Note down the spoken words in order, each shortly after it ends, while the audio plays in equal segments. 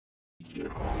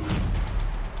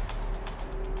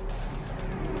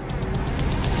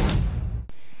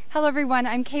Hello everyone,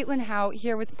 I'm Caitlyn Howe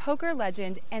here with poker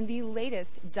legend and the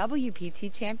latest WPT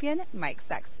champion, Mike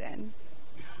Sexton.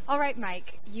 All right,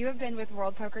 Mike, you have been with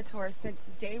World Poker Tour since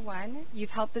day one.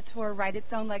 You've helped the tour write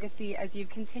its own legacy as you've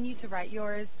continued to write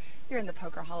yours. You're in the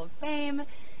Poker Hall of Fame,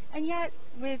 and yet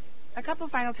with a couple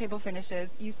final table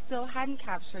finishes, you still hadn't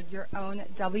captured your own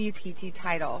WPT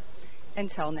title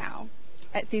until now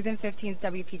at season 15's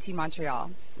WPT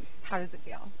Montreal. How does it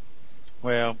feel?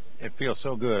 Well, it feels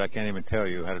so good, I can't even tell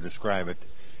you how to describe it.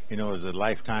 You know, as a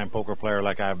lifetime poker player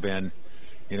like I've been,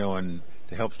 you know, and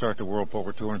to help start the World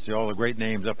Poker Tour and see all the great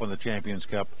names up on the Champions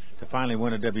Cup, to finally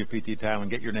win a WPT title and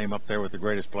get your name up there with the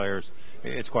greatest players,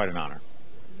 it's quite an honor.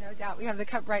 No doubt. We have the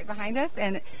cup right behind us,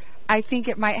 and I think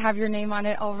it might have your name on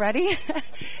it already.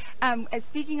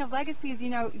 Speaking of legacies, you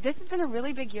know, this has been a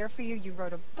really big year for you. You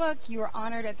wrote a book. You were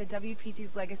honored at the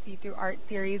WPT's Legacy Through Art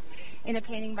series in a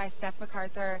painting by Steph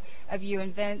MacArthur of you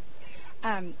and Vince.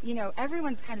 You know,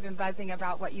 everyone's kind of been buzzing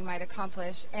about what you might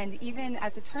accomplish. And even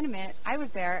at the tournament, I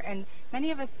was there, and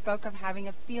many of us spoke of having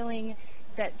a feeling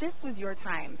that this was your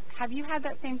time. Have you had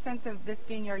that same sense of this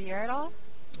being your year at all?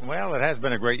 Well, it has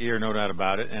been a great year, no doubt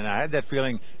about it. And I had that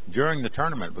feeling during the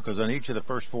tournament because on each of the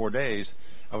first 4 days,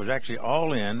 I was actually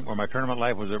all in where my tournament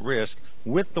life was at risk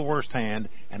with the worst hand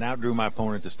and outdrew my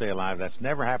opponent to stay alive. That's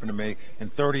never happened to me in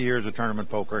 30 years of tournament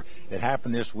poker. It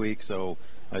happened this week. So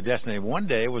destiny. One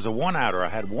day it was a one-outer. I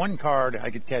had one card I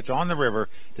could catch on the river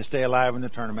to stay alive in the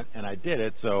tournament, and I did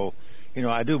it. So, you know,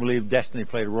 I do believe destiny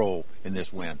played a role in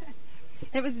this win.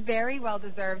 It was very well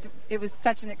deserved. It was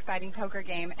such an exciting poker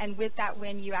game. And with that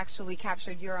win, you actually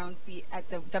captured your own seat at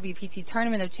the WPT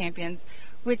Tournament of Champions,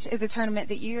 which is a tournament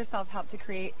that you yourself helped to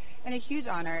create, and a huge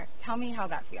honor. Tell me how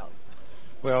that feels.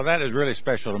 Well, that is really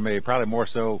special to me, probably more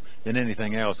so than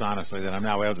anything else, honestly, that I'm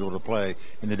now eligible to play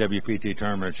in the WPT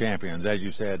Tournament of Champions. As you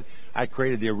said, I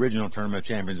created the original Tournament of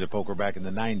Champions of poker back in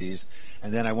the 90s,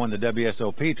 and then I won the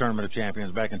WSOP Tournament of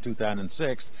Champions back in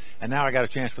 2006, and now I got a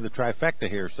chance for the trifecta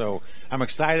here. So I'm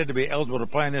excited to be eligible to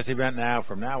play in this event now,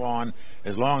 from now on,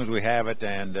 as long as we have it,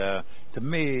 and to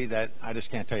me, that I just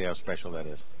can't tell you how special that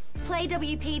is. Play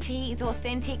WPT is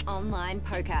authentic online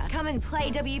poker. Come and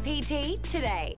play WPT today.